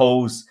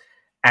oppose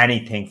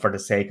anything for the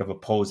sake of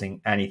opposing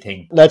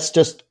anything. Let's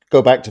just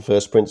go back to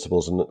first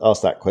principles and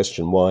ask that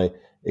question, why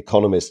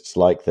economists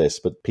like this,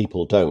 but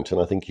people don't. And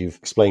I think you've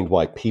explained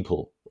why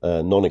people,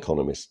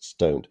 non-economists,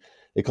 don't.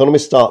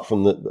 Economists start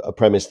from a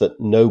premise that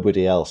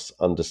nobody else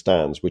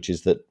understands, which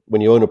is that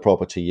when you own a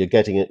property, you're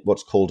getting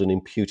what's called an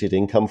imputed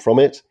income from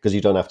it because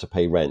you don't have to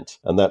pay rent.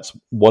 And that's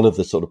one of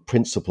the sort of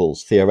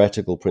principles,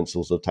 theoretical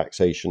principles of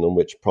taxation on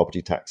which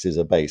property taxes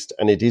are based.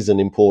 And it is an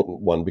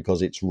important one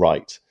because it's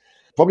right.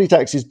 Property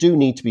taxes do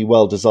need to be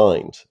well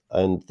designed,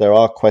 and there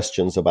are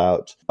questions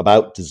about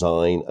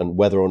design and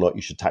whether or not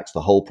you should tax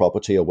the whole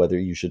property or whether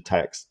you should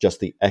tax just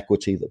the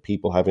equity that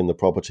people have in the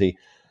property.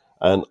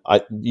 And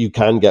you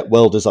can get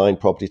well-designed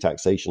property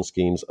taxation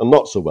schemes and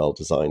not so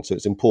well-designed, so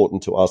it's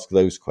important to ask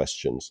those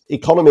questions.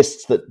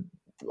 Economists that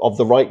of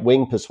the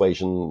right-wing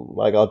persuasion,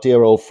 like our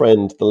dear old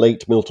friend, the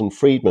late Milton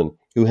Friedman,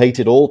 who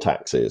hated all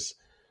taxes,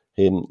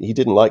 he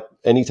didn't like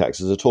any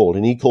taxes at all,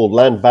 and he called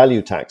land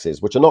value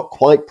taxes, which are not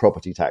quite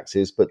property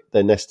taxes, but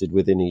they're nested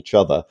within each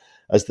other,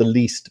 as the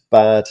least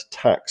bad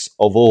tax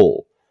of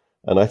all.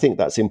 And I think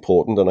that's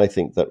important, and I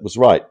think that was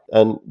right.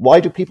 And why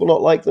do people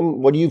not like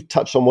them? Well, you've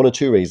touched on one or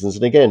two reasons.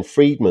 And again,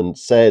 Friedman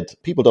said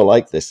people don't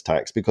like this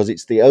tax because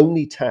it's the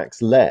only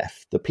tax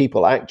left that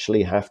people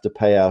actually have to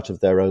pay out of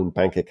their own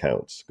bank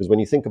accounts. Because when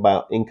you think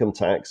about income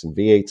tax and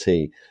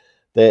VAT,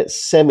 they're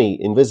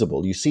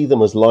semi-invisible. You see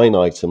them as line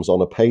items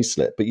on a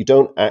payslip, but you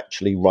don't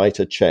actually write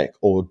a check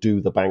or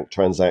do the bank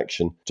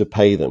transaction to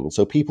pay them. And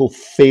so people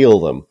feel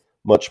them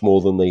much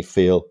more than they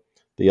feel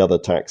the other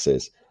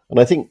taxes. And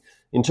I think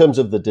in terms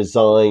of the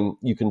design,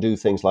 you can do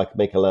things like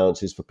make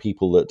allowances for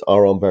people that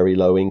are on very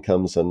low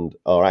incomes and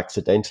are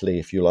accidentally,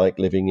 if you like,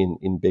 living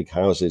in big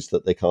houses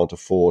that they can't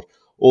afford.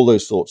 All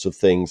those sorts of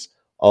things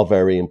are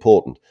very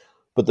important.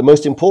 But the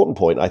most important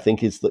point, I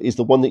think, is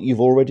the one that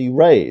you've already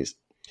raised,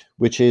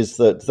 which is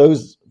that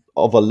those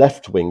of a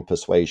left-wing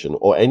persuasion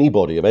or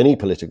anybody of any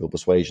political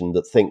persuasion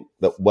that think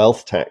that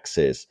wealth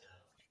taxes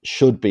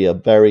should be a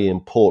very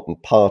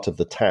important part of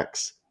the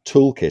tax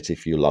toolkit,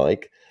 if you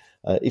like.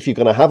 If you're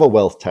going to have a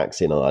wealth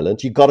tax in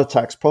Ireland, you've got to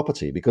tax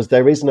property because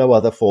there is no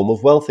other form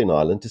of wealth in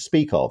Ireland to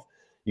speak of.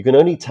 You can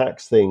only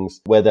tax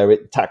things where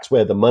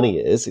the money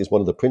is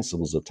one of the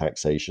principles of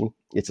taxation.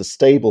 It's a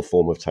stable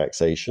form of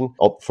taxation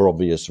for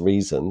obvious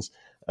reasons.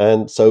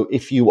 And so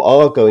if you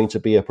are going to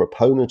be a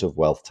proponent of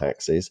wealth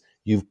taxes,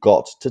 you've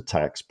got to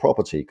tax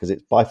property because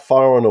it's by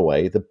far and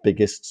away the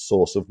biggest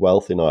source of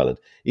wealth in Ireland.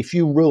 If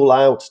you rule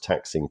out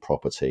taxing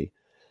property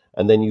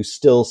and then you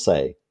still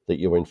say that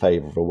you're in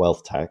favour of a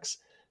wealth tax,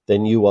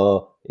 then you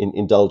are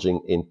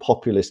indulging in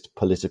populist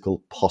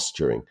political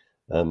posturing.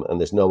 And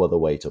there's no other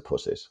way to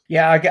put it.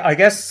 Yeah, I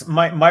guess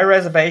my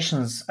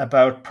reservations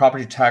about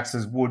property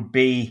taxes would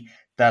be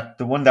that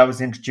the one that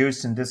was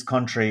introduced in this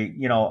country,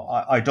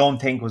 I don't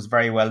think was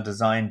very well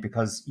designed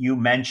because you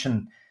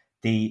mentioned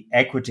the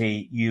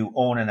equity you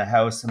own in a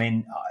house. I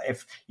mean,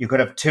 if you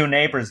could have two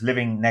neighbours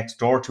living next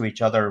door to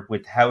each other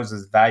with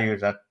houses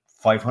valued at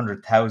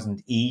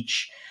 500,000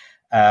 each,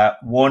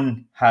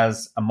 one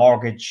has a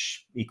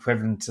mortgage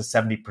equivalent to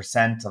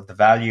 70% of the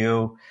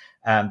value,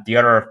 the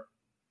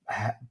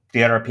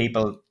other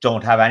people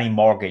don't have any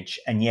mortgage,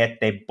 and yet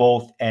they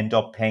both end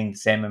up paying the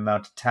same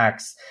amount of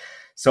tax.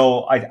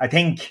 So I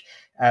think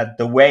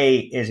the way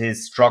it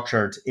is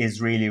structured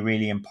is really,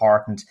 really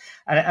important.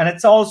 And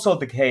it's also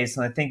the case,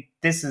 and I think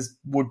this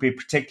would be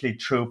particularly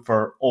true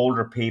for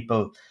older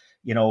people,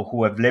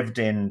 who have lived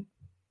in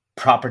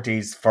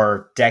properties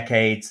for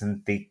decades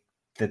and they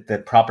the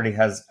property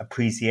has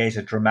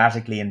appreciated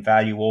dramatically in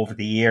value over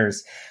the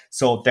years.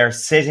 So they're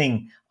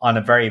sitting on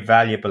a very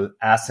valuable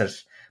asset,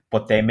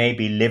 but they may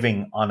be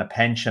living on a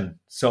pension.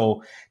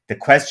 So the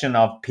question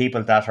of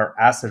people that are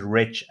asset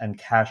rich and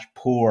cash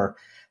poor,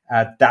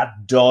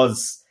 that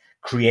does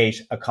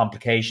create a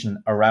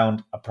complication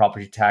around a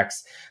property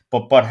tax.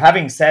 But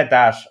having said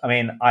that, I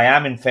mean, I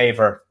am in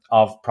favor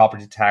of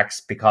property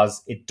tax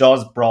because it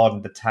does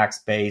broaden the tax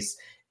base.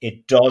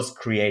 It does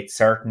create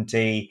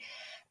certainty.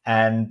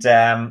 And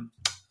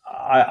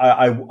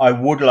I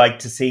would like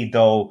to see,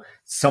 though,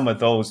 some of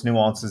those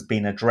nuances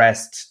being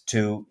addressed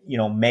to,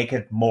 make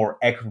it more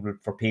equitable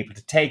for people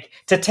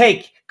to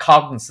take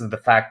cognizance of the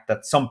fact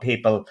that some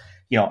people,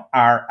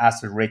 are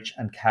asset rich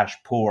and cash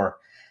poor.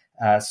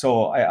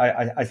 So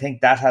I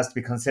think that has to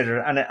be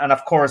considered. And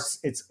of course,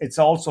 it's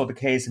also the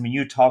case. I mean,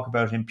 you talk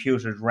about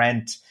imputed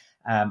rent,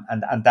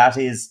 and that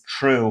is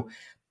true.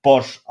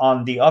 But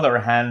on the other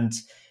hand,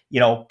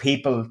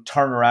 people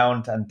turn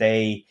around and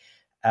they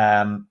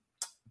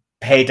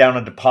pay down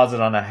a deposit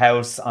on a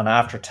house on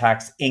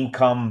after-tax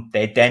income.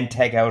 They then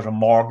take out a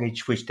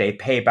mortgage, which they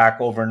pay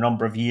back over a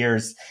number of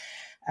years.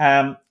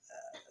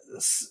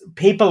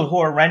 People who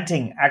are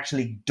renting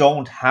actually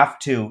don't have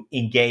to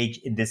engage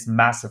in this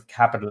massive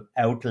capital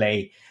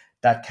outlay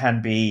that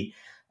can be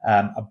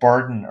a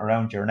burden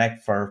around your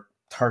neck for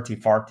 30,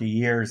 40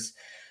 years.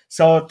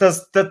 So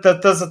there's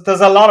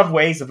a lot of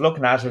ways of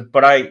looking at it,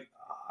 but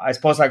I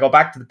suppose I go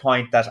back to the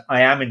point that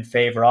I am in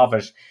favour of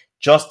it,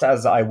 just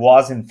as I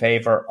was in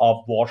favour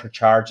of water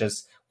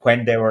charges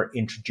when they were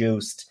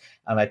introduced.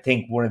 And I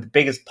think one of the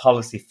biggest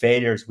policy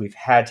failures we've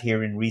had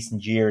here in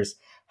recent years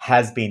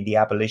has been the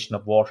abolition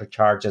of water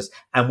charges.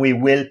 And we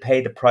will pay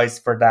the price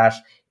for that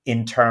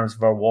in terms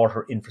of our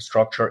water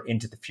infrastructure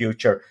into the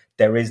future.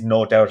 There is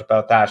no doubt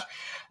about that.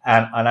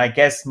 And I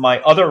guess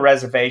my other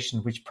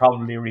reservation, which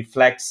probably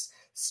reflects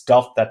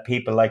stuff that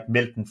people like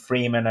Milton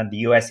Friedman and the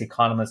US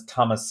economist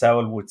Thomas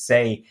Sowell would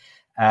say,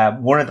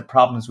 one of the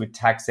problems with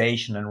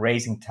taxation and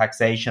raising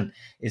taxation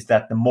is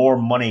that the more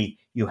money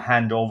you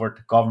hand over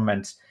to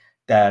government,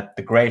 the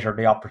greater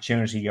the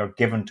opportunity you're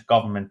given to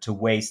government to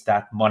waste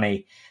that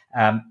money.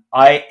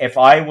 If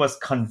I was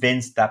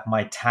convinced that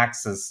my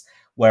taxes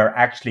were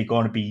actually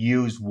going to be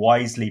used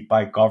wisely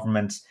by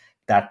government,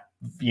 that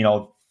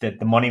that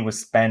the money was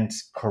spent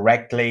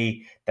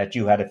correctly, that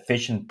you had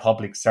efficient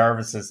public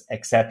services,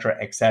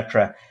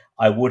 etc.,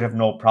 I would have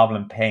no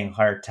problem paying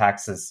higher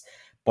taxes.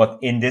 But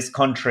in this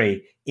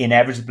country,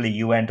 inevitably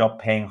you end up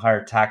paying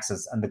higher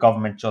taxes and the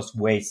government just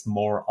wastes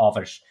more of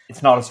it.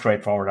 It's not a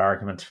straightforward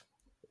argument.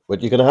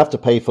 But you're going to have to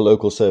pay for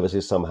local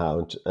services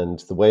somehow. And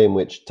the way in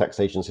which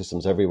taxation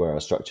systems everywhere are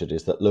structured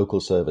is that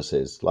local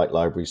services like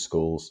libraries,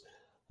 schools,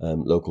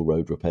 local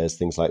road repairs,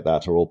 things like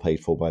that are all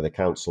paid for by the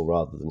council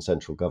rather than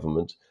central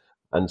government.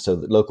 And so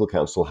the local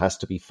council has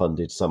to be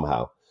funded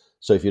somehow.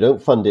 So if you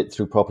don't fund it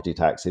through property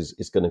taxes,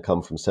 it's going to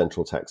come from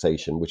central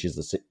taxation,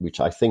 which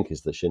I think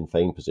is the Sinn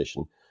Féin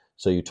position.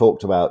 So you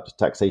talked about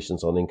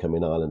taxations on income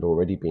in Ireland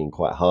already being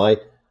quite high.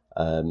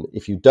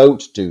 If you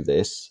don't do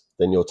this,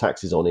 then your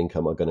taxes on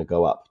income are going to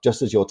go up,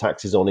 just as your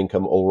taxes on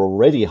income are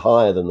already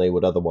higher than they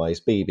would otherwise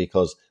be,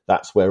 because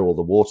that's where all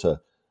the water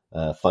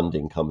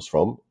funding comes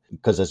from.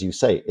 Because as you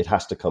say, it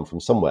has to come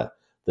from somewhere.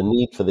 The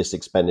need for this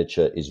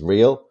expenditure is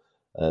real.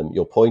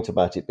 Your point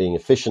about it being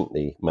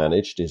efficiently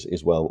managed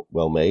is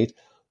well made.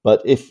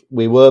 But if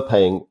we were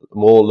paying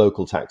more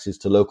local taxes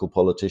to local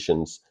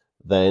politicians,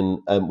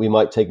 then we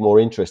might take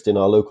more interest in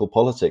our local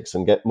politics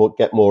and get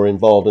more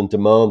involved and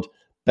demand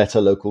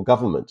better local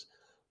government.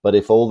 But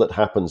if all that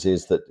happens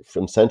is that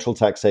from central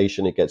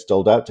taxation, it gets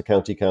doled out to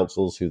county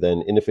councils who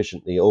then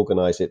inefficiently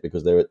organise it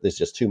because there's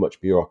just too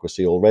much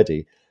bureaucracy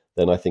already,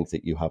 then I think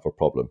that you have a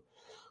problem.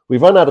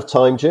 We've run out of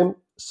time, Jim.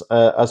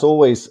 As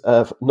always,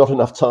 not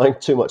enough time,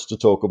 too much to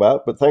talk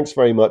about. But thanks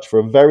very much for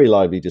a very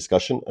lively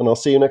discussion, and I'll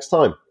see you next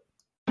time.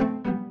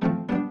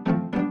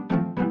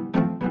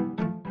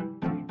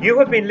 You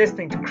have been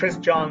listening to Chris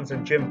Johns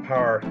and Jim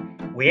Power.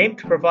 We aim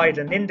to provide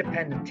an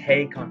independent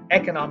take on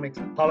economics,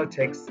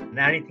 politics, and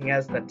anything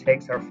else that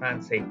takes our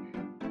fancy.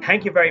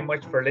 Thank you very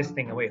much for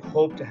listening, and we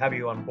hope to have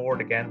you on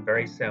board again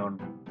very soon.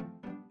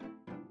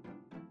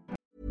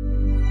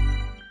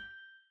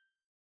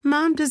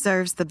 Mom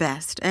deserves the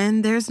best,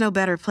 and there's no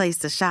better place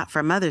to shop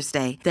for Mother's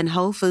Day than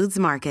Whole Foods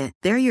Market.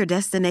 They're your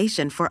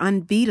destination for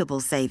unbeatable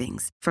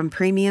savings, from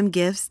premium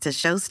gifts to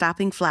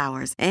show-stopping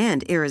flowers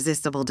and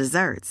irresistible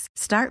desserts.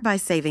 Start by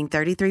saving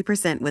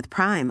 33% with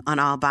Prime on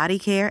all body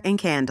care and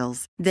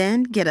candles.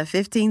 Then get a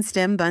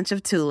 15-stem bunch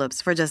of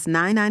tulips for just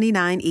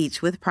 $9.99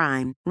 each with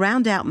Prime.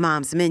 Round out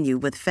Mom's menu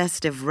with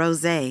festive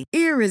rosé,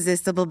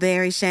 irresistible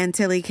berry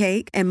chantilly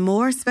cake, and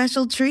more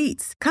special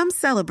treats. Come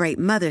celebrate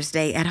Mother's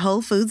Day at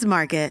Whole Foods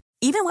Market.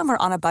 Even when we're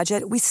on a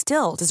budget, we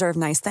still deserve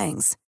nice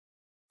things.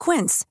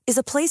 Quince is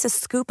a place to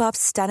scoop up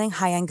stunning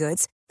high-end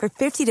goods for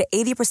 50 to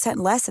 80%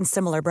 less than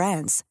similar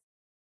brands.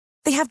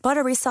 They have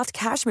buttery soft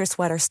cashmere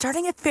sweaters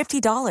starting at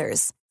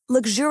 $50,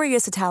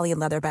 luxurious Italian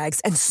leather bags,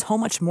 and so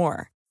much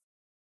more.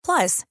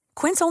 Plus,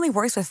 Quince only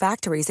works with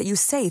factories that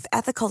use safe,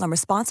 ethical, and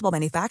responsible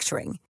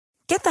manufacturing.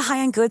 Get the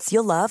high-end goods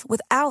you'll love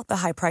without the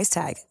high price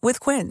tag with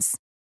Quince.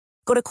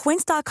 Go to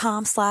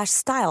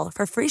quince.com/style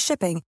for free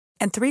shipping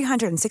and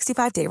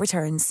 365-day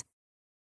returns.